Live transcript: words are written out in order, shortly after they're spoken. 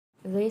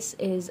This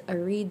is a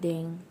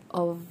reading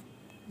of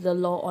the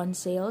Law on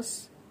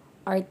Sales,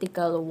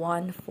 Article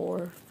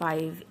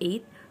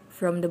 1458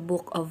 from the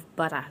Book of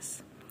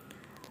Baras.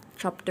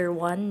 Chapter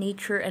 1,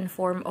 Nature and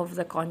Form of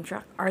the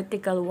Contract,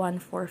 Article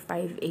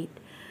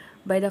 1458.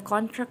 By the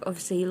contract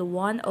of sale,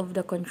 one of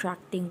the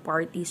contracting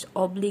parties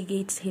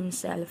obligates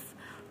himself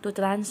to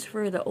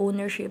transfer the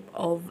ownership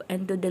of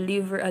and to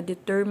deliver a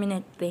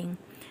determinate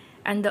thing,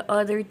 and the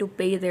other to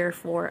pay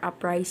therefor a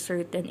price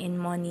certain in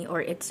money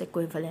or its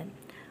equivalent.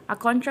 A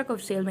contract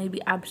of sale may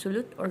be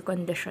absolute or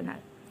conditional.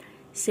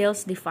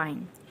 Sales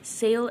defined.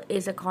 Sale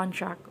is a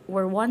contract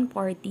where one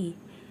party,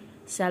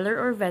 seller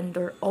or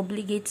vendor,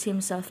 obligates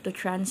himself to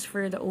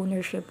transfer the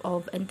ownership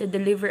of and to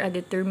deliver a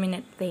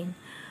determinate thing,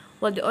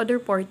 while the other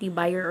party,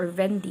 buyer or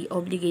vendee,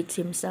 obligates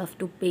himself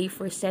to pay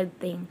for said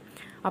thing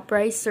a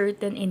price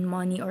certain in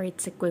money or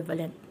its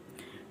equivalent.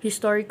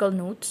 Historical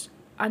notes.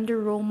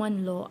 Under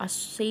Roman law, a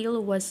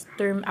sale was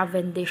termed a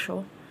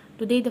vendicio.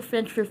 Today, the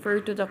French refer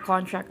to the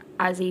contract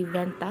as a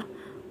venta,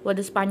 while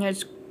the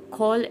Spaniards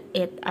call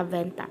it a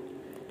venta.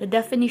 The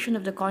definition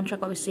of the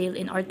contract of sale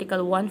in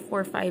Article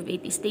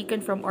 1458 is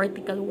taken from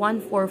Article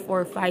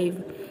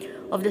 1445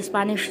 of the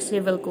Spanish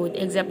Civil Code,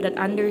 except that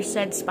under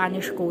said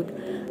Spanish Code,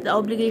 the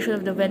obligation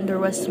of the vendor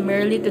was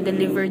merely to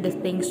deliver the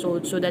thing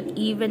sold, so that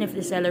even if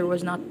the seller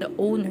was not the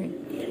owner,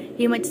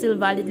 he might still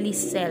validly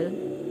sell,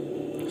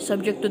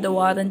 subject to the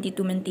warranty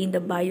to maintain the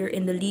buyer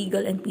in the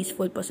legal and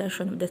peaceful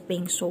possession of the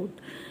thing sold.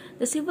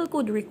 The Civil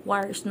Code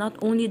requires not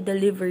only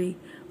delivery,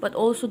 but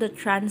also the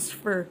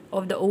transfer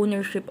of the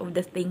ownership of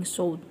the thing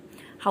sold.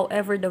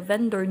 However, the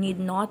vendor need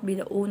not be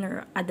the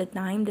owner at the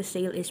time the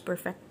sale is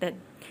perfected.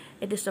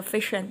 It is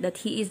sufficient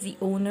that he is the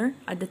owner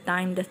at the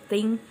time the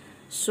thing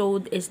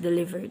sold is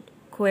delivered.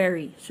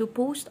 Query.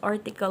 Suppose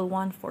Article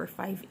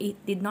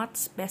 1458 did not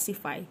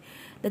specify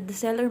that the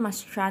seller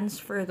must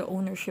transfer the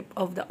ownership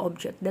of the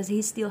object. Does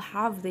he still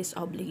have this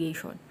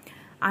obligation?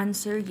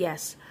 Answer: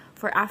 yes.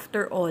 For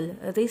after all,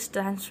 this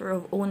transfer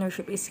of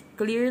ownership is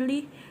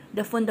clearly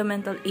the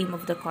fundamental aim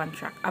of the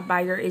contract. A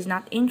buyer is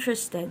not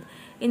interested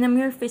in a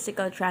mere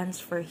physical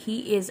transfer.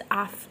 He is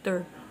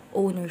after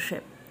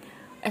ownership.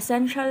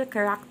 Essential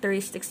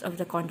characteristics of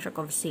the contract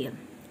of sale.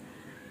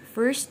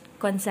 First,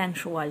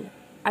 consensual,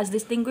 as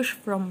distinguished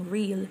from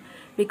real,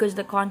 because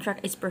the contract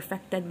is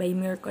perfected by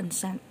mere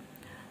consent.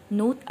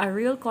 Note, a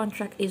real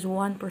contract is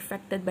one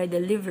perfected by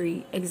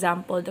delivery,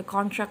 example, the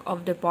contract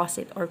of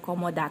deposit or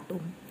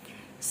comodatum.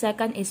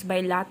 Second is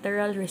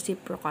bilateral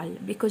reciprocal,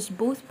 because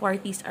both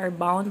parties are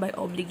bound by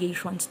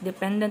obligations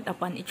dependent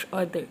upon each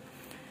other.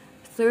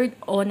 Third,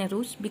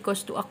 onerous,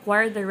 because to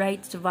acquire the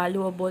rights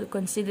valuable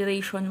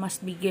consideration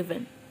must be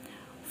given.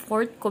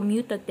 Fourth,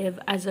 commutative,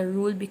 as a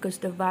rule, because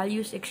the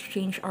values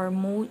exchanged are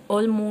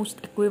almost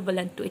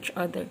equivalent to each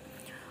other.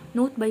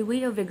 Note, by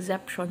way of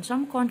exception,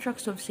 some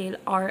contracts of sale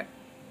are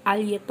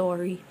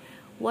aleatory.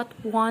 What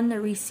one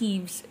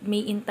receives may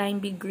in time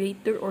be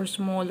greater or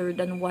smaller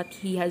than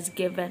what he has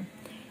given.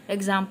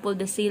 Example,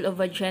 the sale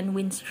of a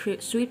genuine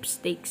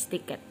sweepstakes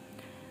ticket.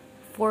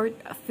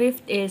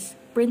 Fifth is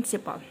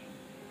principal,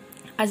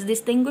 as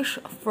distinguished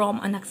from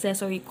an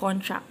accessory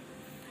contract,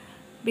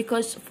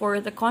 because for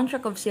the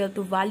contract of sale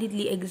to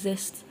validly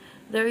exist,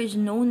 there is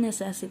no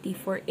necessity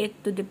for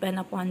it to depend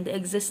upon the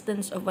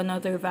existence of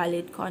another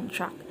valid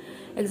contract.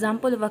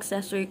 Example of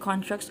accessory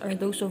contracts are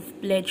those of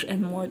pledge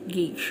and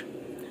mortgage.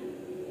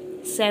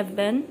 6.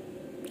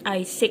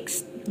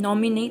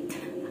 Nominate,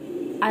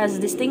 as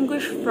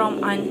distinguished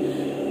from an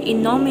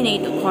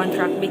innominate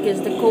contract,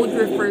 because the code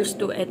refers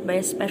to it by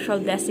a special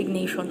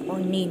designation or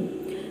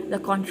name, the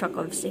contract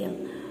of sale.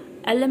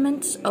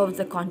 Elements of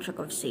the contract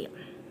of sale.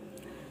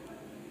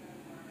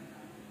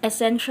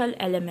 Essential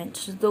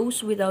elements,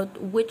 those without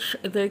which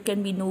there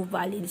can be no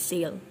valid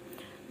sale.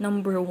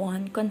 Number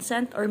 1,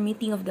 consent or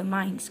meeting of the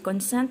minds,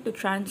 consent to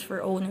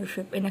transfer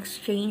ownership in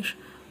exchange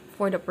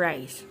for the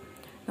price.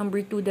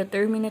 Number 2,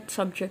 determinate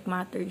subject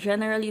matter.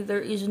 Generally,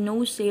 there is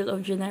no sale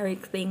of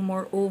generic thing.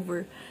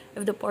 Moreover,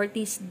 if the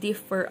parties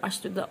differ as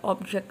to the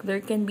object,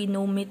 there can be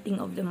no meeting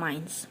of the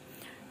minds.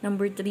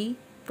 Number 3,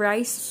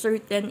 price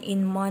certain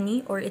in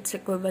money or its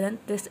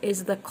equivalent. This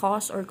is the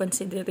cost or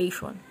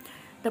consideration.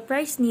 The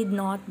price need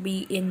not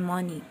be in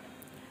money.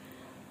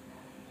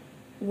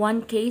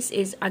 One case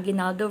is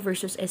Aguinaldo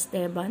versus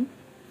Esteban.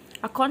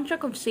 A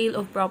contract of sale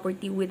of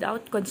property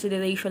without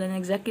consideration and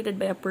executed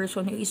by a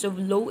person who is of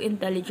low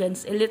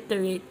intelligence,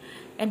 illiterate,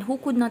 and who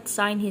could not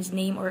sign his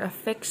name or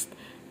affix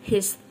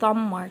his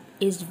thumb mark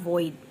is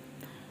void.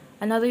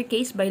 Another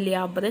case by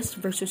Leabres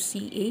versus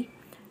CA.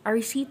 A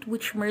receipt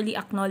which merely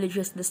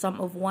acknowledges the sum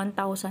of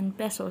 1,000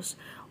 pesos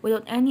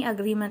without any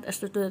agreement as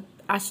to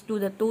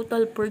the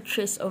total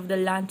purchase of the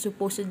land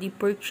supposedly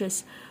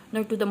purchased,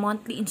 nor to the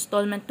monthly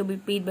installment to be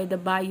paid by the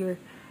buyer,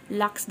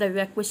 lacks the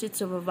requisites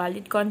of a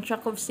valid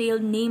contract of sale,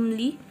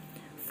 namely,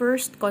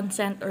 first,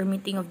 consent or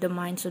meeting of the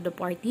minds of the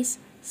parties.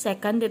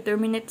 Second,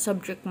 determinate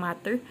subject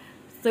matter.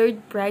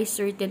 Third, price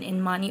certain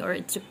in money or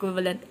its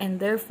equivalent,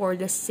 and therefore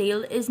the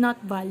sale is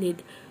not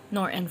valid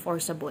nor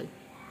enforceable.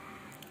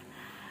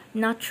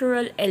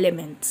 Natural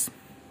elements.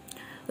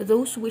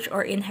 those which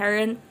are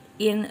inherent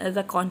in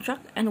the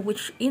contract and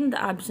which, in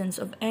the absence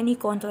of any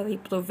contrary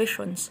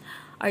provisions,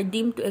 are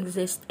deemed to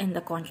exist in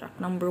the contract.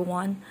 Number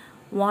 1,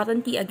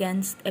 warranty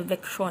against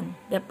eviction,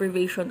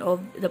 deprivation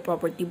of the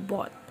property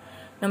bought.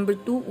 Number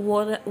 2,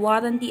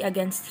 warranty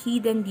against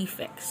hidden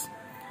defects.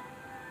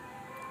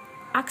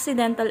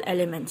 Accidental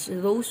elements,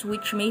 those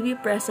which may be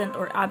present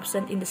or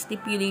absent in the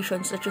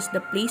stipulation, such as the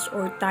place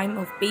or time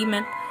of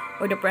payment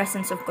or the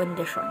presence of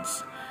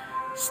conditions.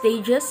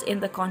 Stages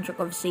in the contract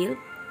of sale.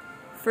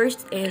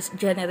 First is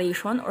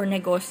generation or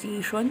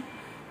negotiation.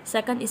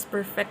 Second is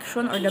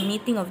perfection or the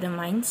meeting of the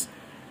minds.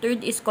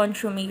 Third is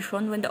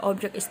consummation, when the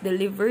object is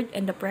delivered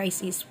and the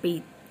price is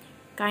paid.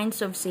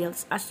 Kinds of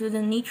sales. As to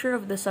the nature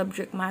of the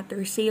subject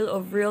matter, sale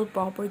of real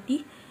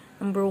property,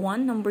 number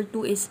 1. Number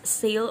 2 is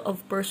sale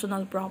of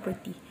personal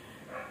property.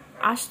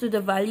 As to the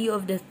value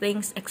of the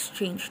things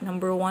exchanged,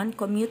 number 1,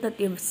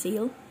 commutative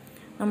sale.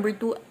 Number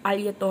 2,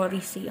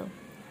 aleatory sale.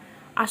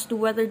 As to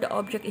whether the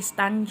object is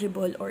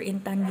tangible or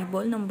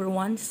intangible, number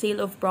 1,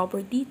 sale of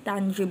property,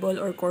 tangible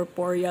or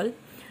corporeal.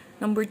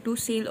 Number 2,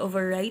 sale of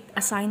a right,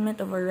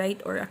 assignment of a right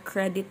or a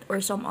credit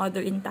or some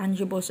other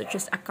intangible such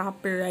as a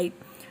copyright,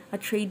 a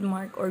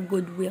trademark, or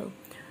goodwill.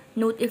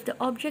 Note, if the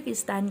object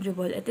is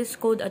tangible, it is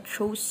called a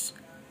chose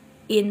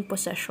in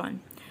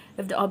possession.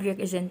 If the object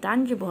is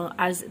intangible,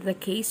 as the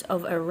case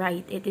of a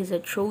right, it is a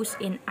chose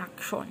in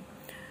action.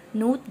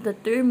 Note, the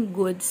term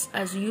goods,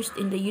 as used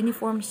in the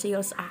Uniform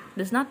Sales Act,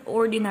 does not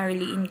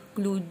ordinarily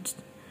include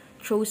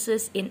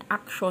choses in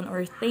action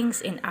or things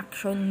in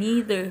action,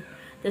 neither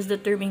does the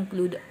term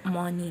include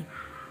money.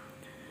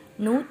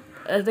 Note,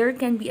 there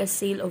can be a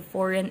sale of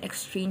foreign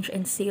exchange,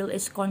 and sale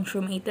is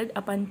consummated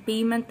upon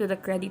payment to the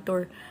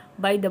creditor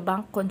by the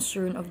bank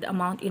concerned of the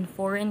amount in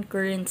foreign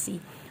currency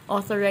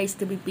authorized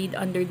to be paid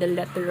under the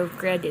letter of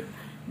credit.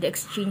 The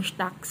exchange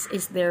tax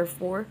is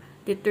therefore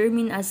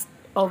determined as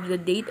of the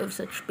date of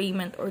such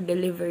payment or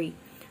delivery.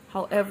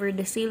 However,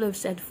 the sale of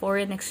said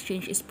foreign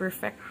exchange is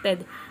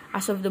perfected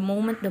as of the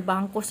moment the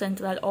Banco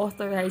Central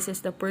authorizes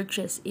the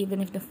purchase,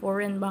 even if the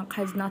foreign bank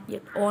has not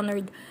yet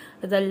honored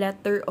the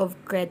letter of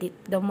credit.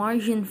 The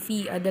margin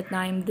fee at the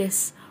time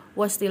this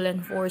was still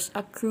enforced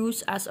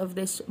accrues as of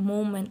this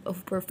moment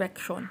of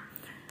perfection.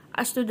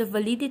 As to the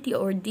validity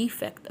or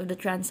defect of the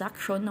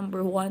transaction,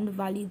 number 1,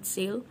 valid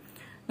sale.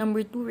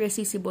 Number 2,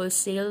 rescissible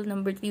sale.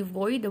 Number 3,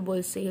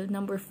 voidable sale.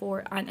 Number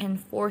 4,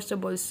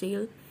 unenforceable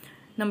sale.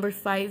 Number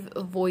 5,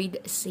 void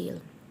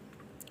sale.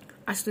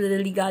 As to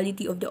the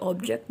legality of the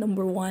object,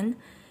 number 1,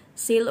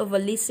 sale of a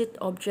licit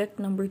object.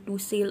 Number 2,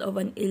 sale of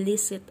an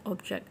illicit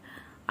object.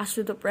 As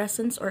to the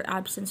presence or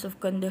absence of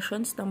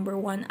conditions, number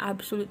 1,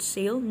 absolute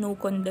sale, no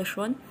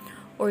condition.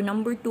 Or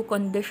number 2,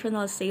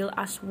 conditional sale,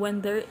 as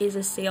when there is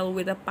a sale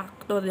with a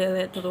pacto de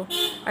retro,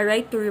 a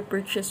right to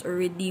repurchase or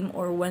redeem,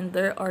 or when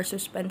there are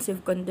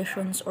suspensive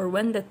conditions, or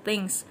when the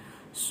things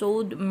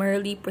sold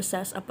merely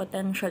possess a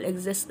potential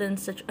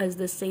existence, such as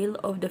the sale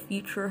of the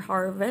future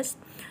harvest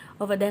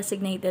of a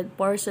designated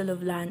parcel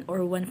of land,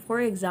 or when, for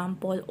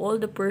example, all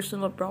the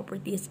personal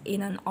properties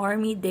in an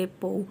army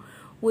depot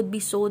would be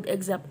sold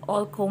except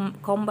all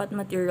combat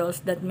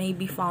materials that may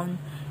be found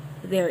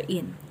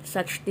therein.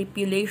 Such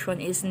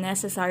stipulation is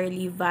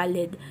necessarily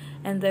valid,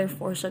 and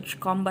therefore such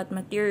combat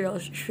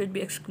materials should be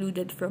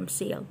excluded from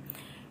sale.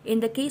 In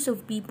the case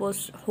of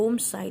People's Home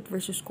Site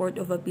versus Court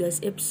of Appeals,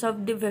 if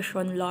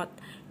subdivision lot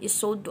is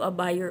sold to a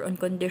buyer on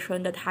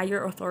condition that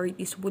higher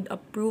authorities would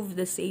approve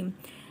the same,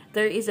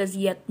 there is as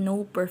yet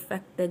no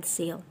perfected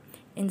sale.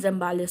 In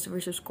Zambales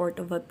versus Court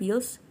of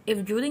Appeals,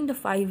 if during the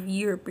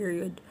 5-year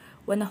period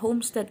when a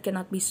homestead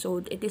cannot be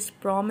sold, it is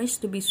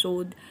promised to be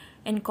sold,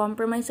 and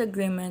compromise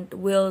agreement,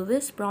 will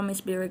this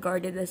promise be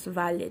regarded as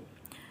valid?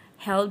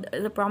 Held,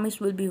 the promise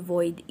will be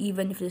void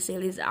even if the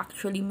sale is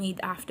actually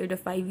made after the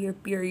 5-year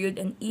period,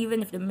 and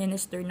even if the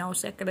minister, now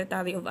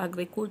Secretary of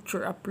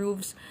Agriculture,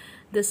 approves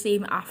the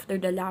same after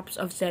the lapse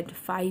of said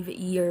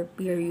 5-year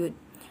period.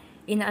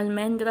 In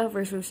Almendra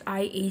versus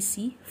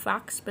IAC,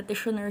 facts,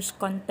 petitioners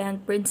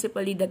contend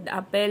principally that the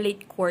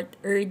appellate court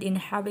erred in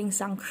having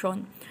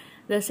sanctioned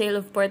the sale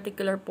of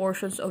particular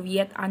portions of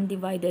yet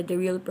undivided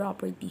real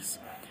properties.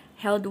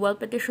 Held, while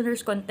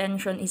petitioner's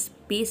contention is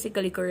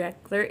basically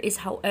correct, there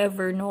is,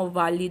 however, no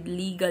valid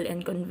legal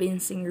and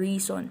convincing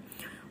reason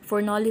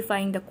for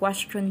nullifying the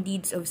questioned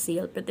deeds of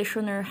sale.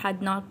 Petitioner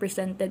had not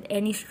presented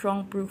any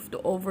strong proof to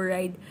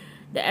override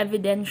the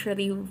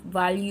evidentiary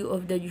value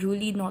of the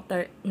duly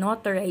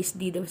notarized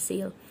deed of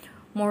sale.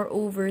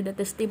 Moreover, the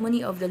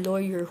testimony of the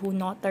lawyer who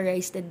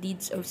notarized the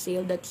deeds of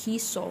sale that he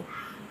saw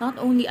not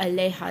only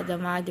Aleja, the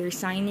mother,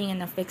 signing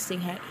and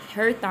affixing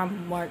her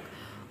thumb mark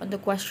on the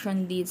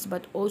questioned deeds,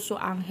 but also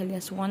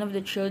Angeles, one of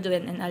the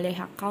children, and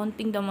Aleja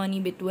counting the money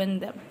between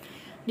them,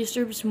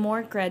 deserves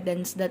more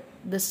credence than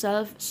the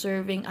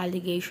self-serving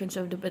allegations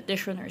of the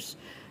petitioners.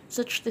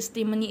 Such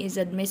testimony is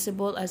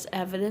admissible as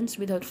evidence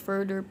without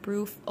further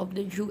proof of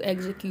the due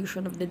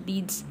execution of the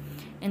deeds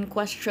in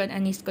question,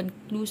 and is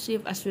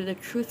conclusive as to the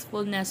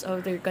truthfulness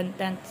of their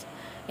contents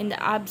in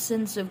the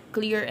absence of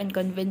clear and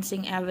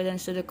convincing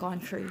evidence to the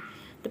contrary.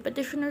 The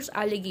petitioner's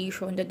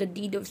allegation that the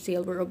deed of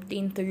sale were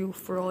obtained through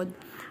fraud,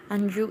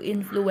 undue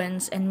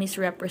influence, and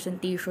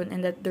misrepresentation,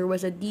 and that there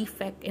was a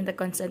defect in the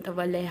consent of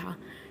Aleja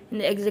in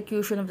the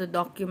execution of the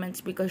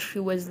documents because she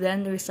was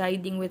then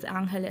residing with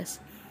Angeles,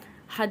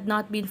 had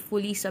not been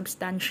fully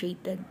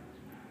substantiated.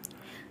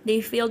 They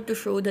failed to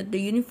show that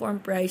the uniform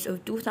price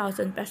of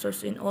 2,000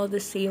 pesos in all the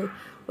sale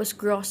was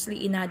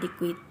grossly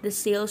inadequate. The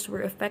sales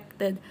were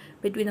effected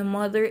between a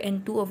mother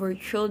and two of her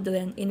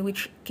children, in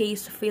which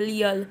case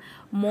filial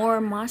more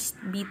must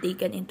be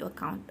taken into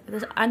account.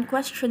 The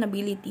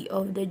unquestionability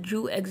of the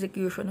due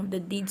execution of the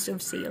deeds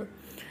of sale,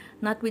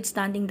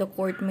 notwithstanding the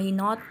court may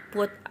not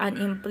put an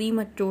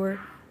imprimatur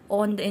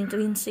on the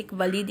intrinsic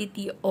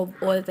validity of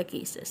all the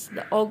cases.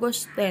 The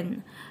August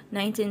 10,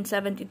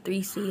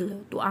 1973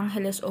 sale to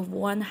Angeles of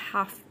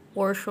one-half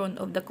portion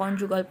of the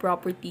conjugal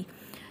property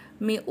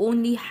may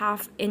only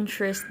have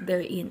interest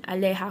therein.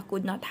 Aleja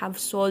could not have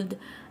sold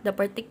the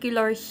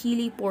particular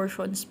hilly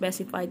portion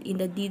specified in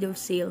the deed of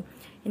sale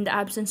in the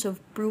absence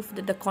of proof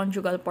that the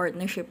conjugal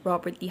partnership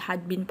property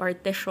had been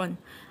partitioned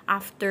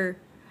after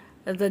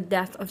the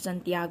death of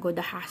Santiago,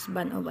 the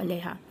husband of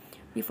Aleja.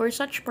 Before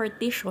such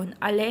partition,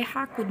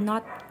 Aleja could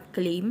not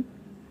claim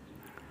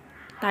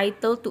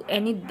title to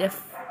any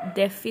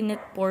definite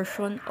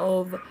portion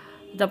of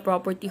the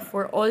property,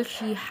 for all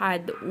she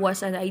had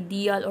was an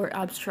ideal or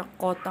abstract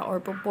quota or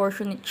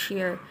proportionate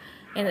share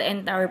in the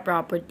entire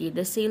property.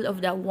 The sale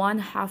of the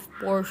one-half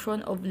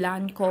portion of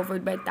land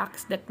covered by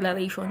tax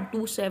declaration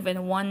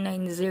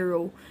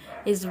 27190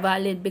 is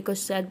valid because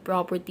said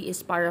property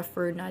is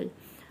paraphernal.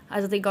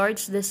 As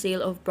regards the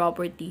sale of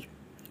property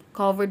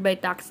covered by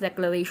tax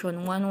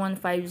declaration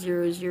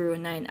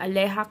 115009,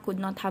 Aleja could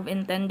not have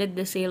intended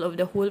the sale of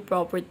the whole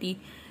property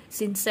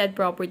since said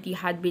property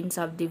had been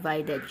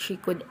subdivided. She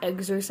could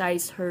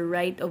exercise her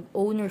right of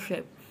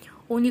ownership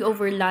only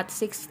over lot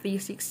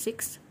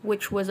 6366,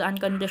 which was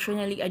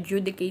unconditionally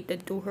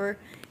adjudicated to her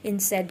in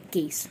said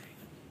case.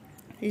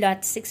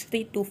 Lot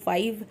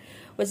 6325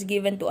 was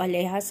given to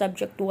Aleja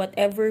subject to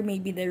whatever may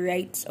be the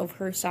rights of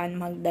her son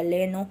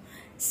Magdaleno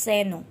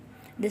Seno.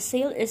 The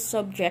sale is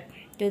subject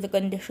to the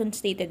conditions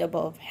stated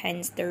above,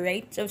 hence the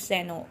rights of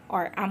Seno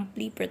are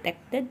amply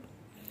protected.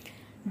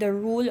 The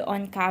rule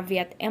on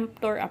caveat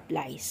emptor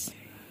applies.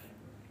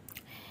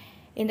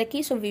 In the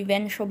case of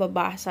Vivencio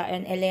Babasa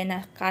and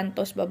Elena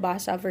Cantos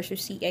Babasa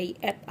versus C.A.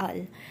 et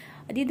al.,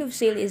 a deed of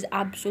sale is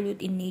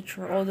absolute in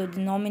nature, although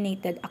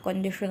denominated a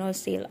conditional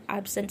sale.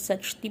 Absent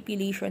such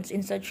stipulations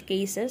in such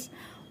cases,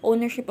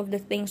 ownership of the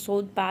thing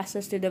sold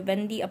passes to the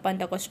vendee upon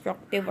the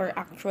constructive or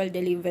actual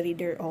delivery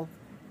thereof.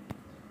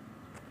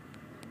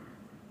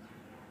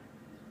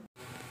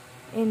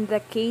 In the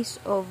case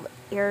of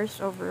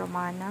heirs of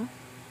Romana,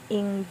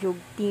 Ing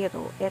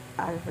Jugtiro et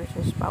al.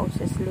 Versus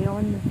spouses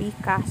Leon V.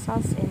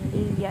 Casas and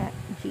Lelia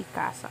G.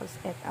 Casas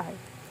et al.,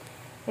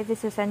 it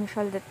is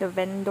essential that the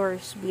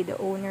vendors be the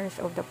owners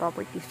of the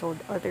property sold,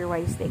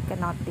 otherwise they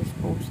cannot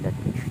dispose that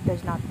which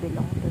does not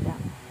belong to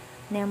them.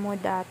 Nemo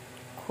dat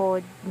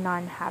quod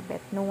non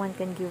habet, no one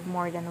can give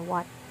more than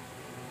what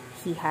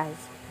he has.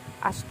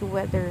 As to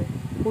whether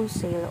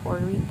wholesale or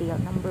retail,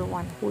 number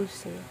 1,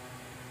 wholesale.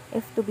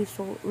 If to be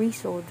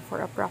resold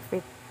for a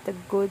profit, the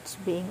goods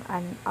being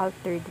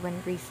unaltered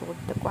when resold,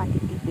 the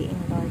quantity being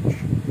large.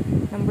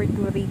 Number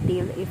 2,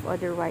 retail, if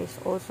otherwise,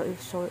 also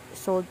if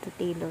sold to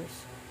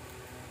tailors.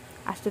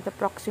 As to the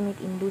proximate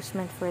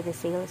inducement for the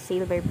sale,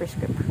 sale by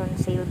prescription,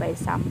 sale by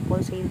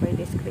sample, sale by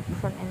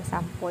description and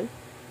sample.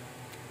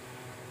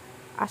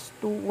 As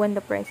to when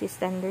the price is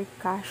tendered,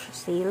 cash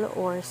sale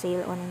or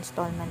sale on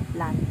installment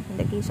plan. In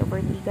the case of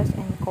Ortigas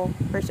and Co.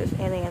 versus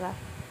Herrera,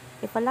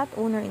 if a lot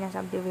owner in a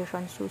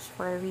subdivision sues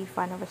for a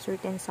refund of a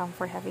certain sum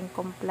for having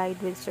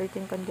complied with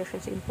certain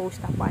conditions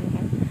imposed upon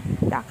him,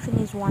 the action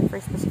is one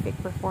for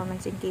specific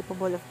performance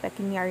incapable of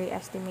pecuniary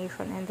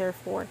estimation and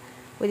therefore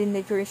within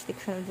the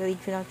jurisdiction of the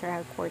regional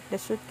trial court. The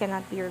suit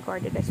cannot be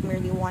regarded as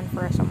merely one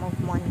for a sum of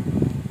money.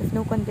 If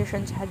no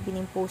conditions had been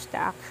imposed, the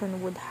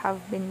action would have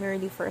been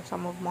merely for a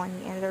sum of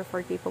money and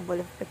therefore capable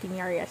of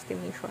pecuniary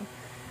estimation,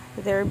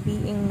 there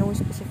being no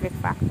specific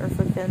fact or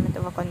fulfillment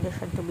of a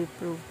condition to be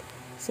proved.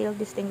 Sale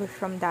distinguished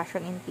from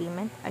dacion in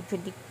payment,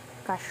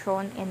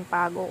 adjudicacion en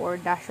pago or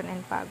dacion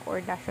en pago or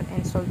dacion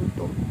en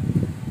solutum.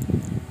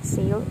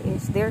 Sale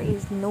is there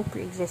is no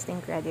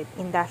pre-existing credit.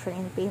 In dacion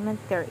in payment,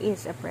 there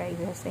is a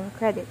pre-existing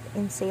credit.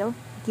 In sale,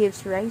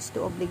 gives rise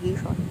to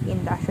obligation.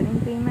 In dacion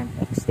in payment,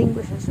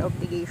 extinguishes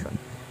obligation.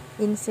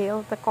 In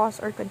sale, the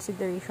cost or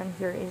consideration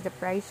here is the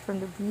price from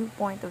the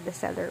viewpoint of the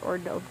seller or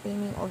the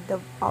obtaining of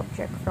the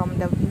object from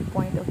the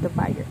viewpoint of the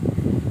buyer.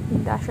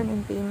 In dacion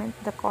in payment,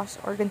 the cost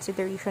or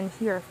consideration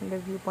here from the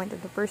viewpoint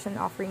of the person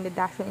offering the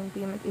dacion in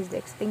payment is the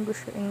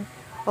extinguishing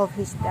of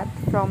his debt.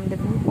 From the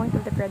viewpoint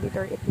of the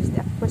creditor, it is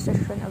the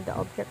acquisition of the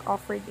object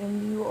offered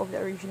in lieu of the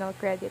original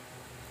credit.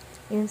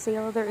 In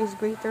sale, there is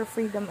greater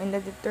freedom in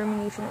the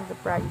determination of the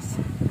price.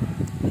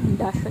 In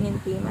dacion in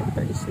payment,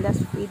 there is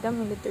less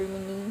freedom in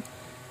determining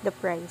the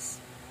price.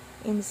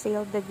 In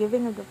sale, the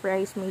giving of the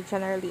price may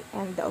generally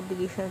end the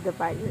obligation of the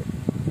buyer.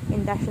 In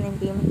Indation in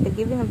payment, the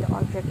giving of the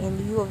object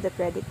in lieu of the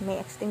credit may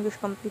extinguish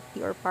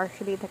completely or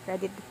partially the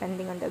credit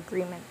depending on the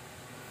agreement.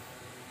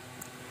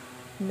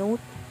 Note,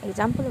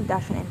 example of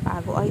Dashan and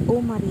Pago, I owe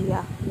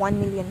Maria 1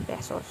 million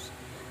pesos.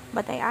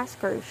 But I ask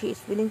her if she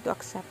is willing to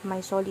accept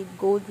my solid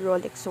gold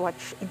Rolex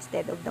watch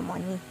instead of the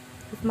money.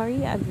 If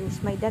Maria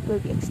agrees, my debt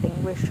will be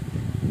extinguished.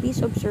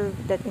 Please observe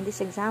that in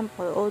this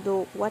example,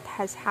 although what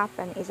has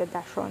happened is a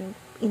Dashan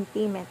in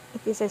payment,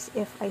 it is as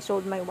if I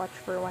sold my watch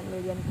for 1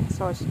 million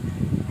pesos.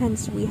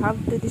 Hence, we have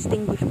to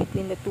distinguish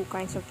between the two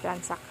kinds of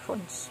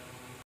transactions.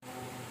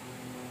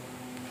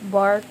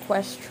 Bar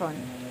question.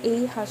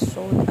 A has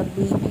sold a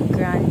baby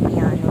grand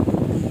piano to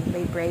B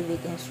by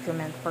private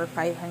instrument for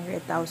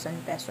 500,000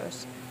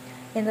 pesos.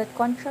 In that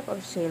contract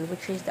of sale,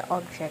 which is the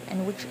object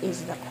and which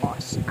is the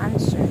cost?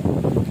 Answer.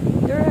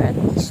 There are at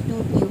least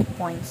two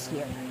viewpoints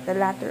here, the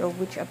latter of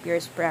which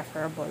appears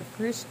preferable.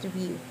 First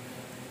view.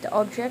 The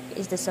object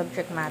is the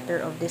subject matter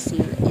of the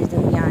sale is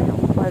the piano,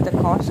 while the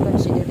cost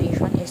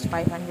consideration is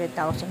 500,000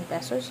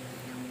 pesos,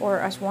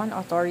 or as one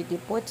authority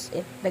puts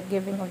it, the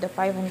giving of the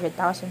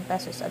 500,000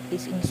 pesos at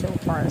least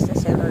insofar as the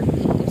seller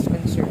A is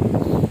concerned.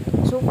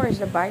 So far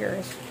as the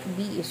buyer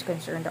B is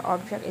concerned, the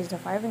object is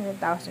the 500,000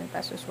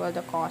 pesos, while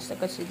the cost, the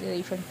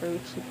consideration for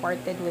which he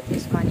parted with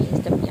his money is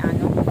the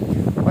piano,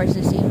 or as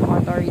the same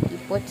authority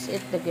puts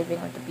it, the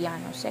giving of the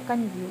piano.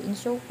 Second view,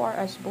 insofar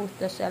as both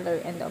the seller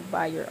and the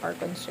buyer are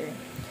concerned,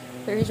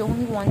 there is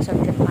only one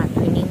subject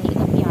matter, namely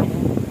the piano.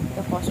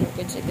 The cost or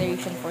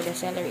consideration for the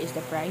seller is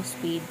the price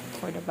paid.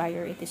 For the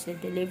buyer, it is the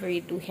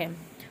delivery to him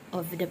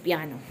of the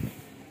piano.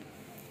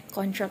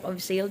 Contract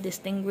of sale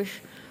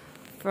distinguished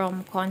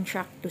from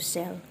contract to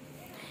sell.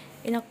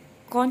 In a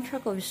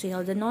contract of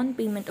sale, the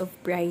non-payment of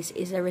price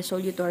is a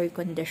resolutory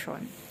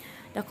condition.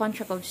 The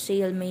contract of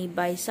sale may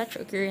by such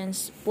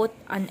occurrence put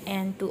an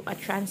end to a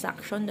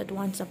transaction that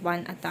once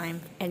upon a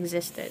time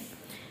existed.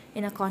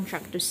 In a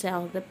contract to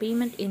sell, the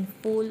payment in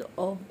full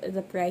of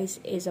the price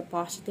is a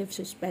positive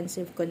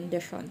suspensive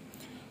condition.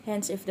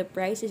 Hence, if the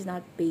price is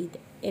not paid,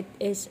 it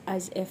is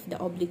as if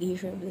the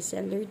obligation of the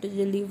seller to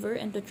deliver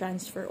and to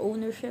transfer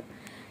ownership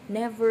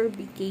never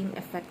became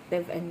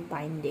effective and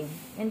binding.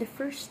 In the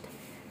first,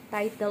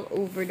 title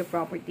over the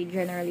property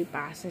generally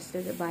passes to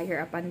the buyer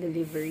upon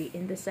delivery.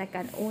 In the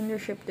second,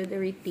 ownership to the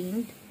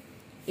retained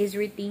is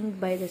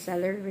retained by the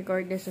seller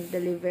regardless of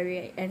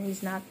delivery and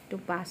is not to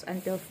pass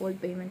until full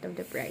payment of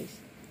the price.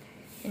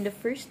 In the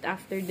first,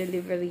 after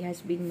delivery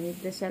has been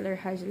made, the seller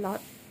has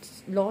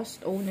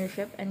lost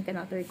ownership and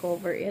cannot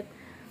recover it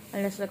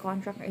unless the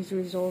contract is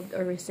resolved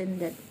or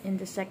rescinded. In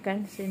the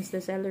second, since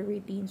the seller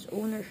retains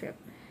ownership,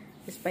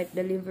 despite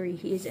delivery,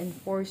 he is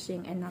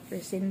enforcing and not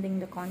rescinding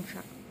the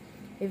contract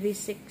if he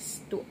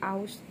seeks to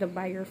oust the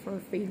buyer for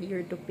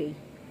failure to pay.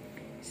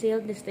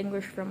 Sale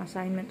distinguished from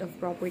assignment of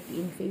property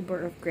in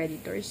favor of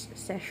creditors,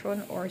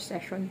 cession or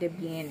cession de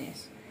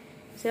bienes.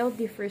 Sale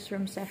differs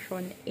from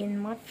cession in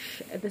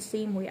much the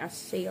same way as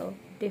sale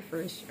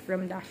differs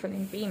from Dashan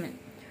in payment.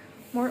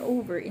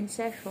 Moreover, in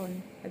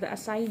cession, the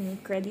assignee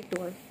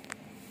creditor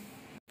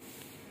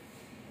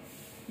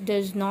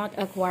does not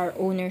acquire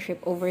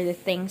ownership over the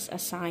things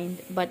assigned,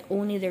 but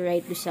only the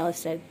right to sell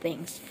said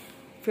things.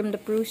 From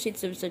the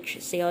proceeds of such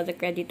sale, the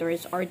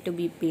creditors are to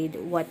be paid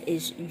what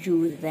is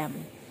due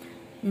them.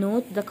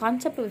 Note, the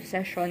concept of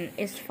cession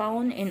is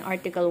found in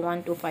Article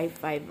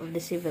 1255 of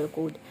the Civil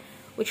Code,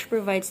 which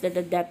provides that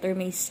the debtor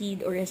may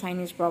cede or assign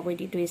his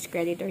property to his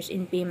creditors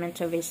in payment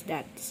of his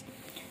debts.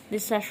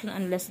 This cession,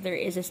 unless there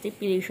is a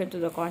stipulation to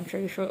the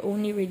contrary, shall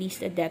only release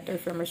the debtor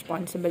from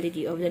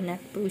responsibility of the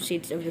net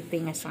proceeds of the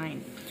thing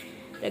assigned.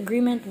 The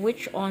agreement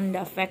which on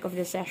the effect of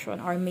the cession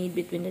are made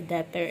between the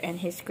debtor and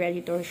his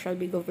creditors shall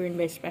be governed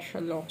by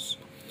special laws.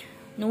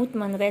 Note,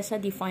 Manresa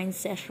defines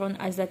cession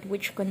as that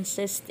which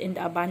consists in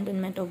the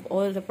abandonment of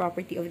all the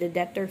property of the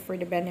debtor for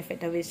the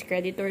benefit of his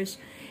creditors,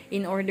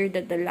 in order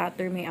that the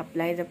latter may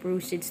apply the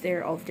proceeds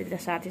thereof to the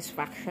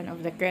satisfaction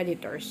of the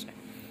creditors.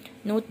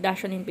 Note,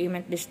 Dashan in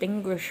payment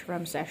distinguished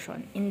from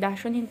cession. In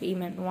Dashan in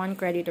payment, one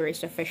creditor is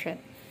sufficient.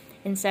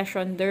 In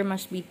cession, there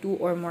must be two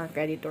or more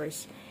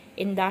creditors.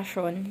 In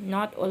Dashan,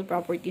 not all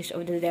properties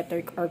of the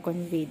debtor are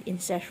conveyed. In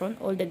cession,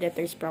 all the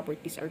debtor's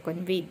properties are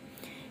conveyed.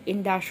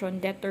 In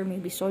Dashan, debtor may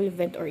be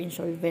solvent or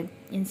insolvent.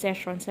 In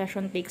cession,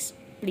 cession takes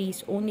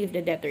place only if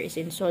the debtor is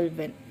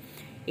insolvent.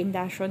 In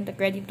Dashan, the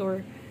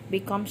creditor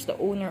becomes the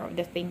owner of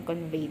the thing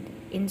conveyed.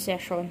 In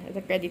cession,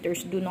 the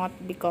creditors do not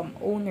become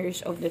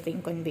owners of the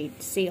thing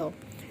conveyed. Sale.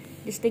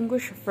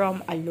 Distinguished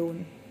from a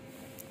loan.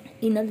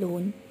 In a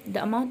loan,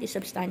 the amount is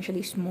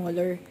substantially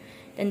smaller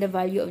than the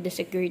value of the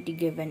security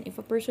given. If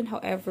a person,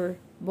 however,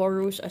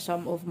 borrows a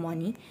sum of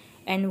money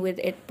and with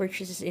it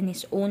purchases in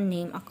his own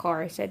name a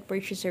car, said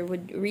purchaser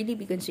would really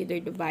be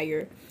considered the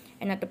buyer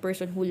and not the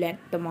person who lent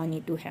the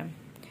money to him.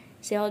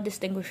 Sale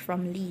distinguished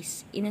from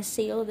lease. In a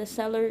sale, the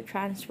seller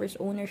transfers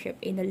ownership.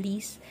 In a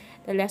lease,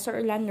 the lessor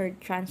or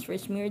landlord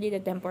transfers merely the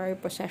temporary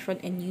possession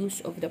and use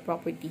of the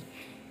property.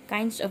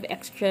 Kinds of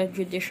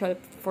extrajudicial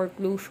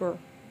foreclosure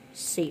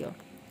sale.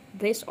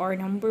 These are: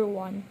 number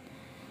one,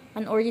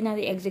 An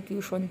ordinary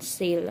execution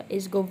sale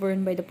is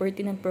governed by the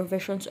pertinent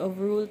provisions of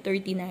Rule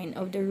 39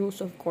 of the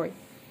Rules of Court.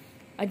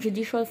 A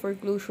judicial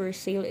foreclosure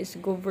sale is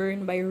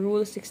governed by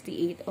Rule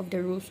 68 of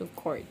the Rules of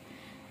Court.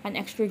 An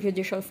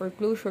extrajudicial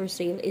foreclosure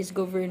sale is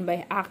governed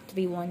by Act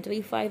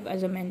 3135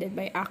 as amended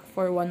by Act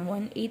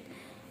 4118,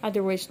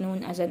 otherwise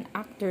known as an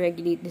Act to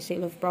regulate the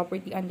sale of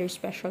property under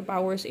special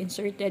powers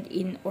inserted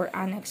in or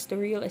annexed to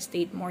real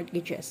estate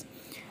mortgages.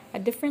 A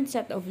different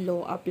set of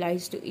law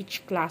applies to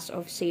each class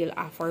of sale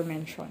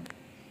aforementioned.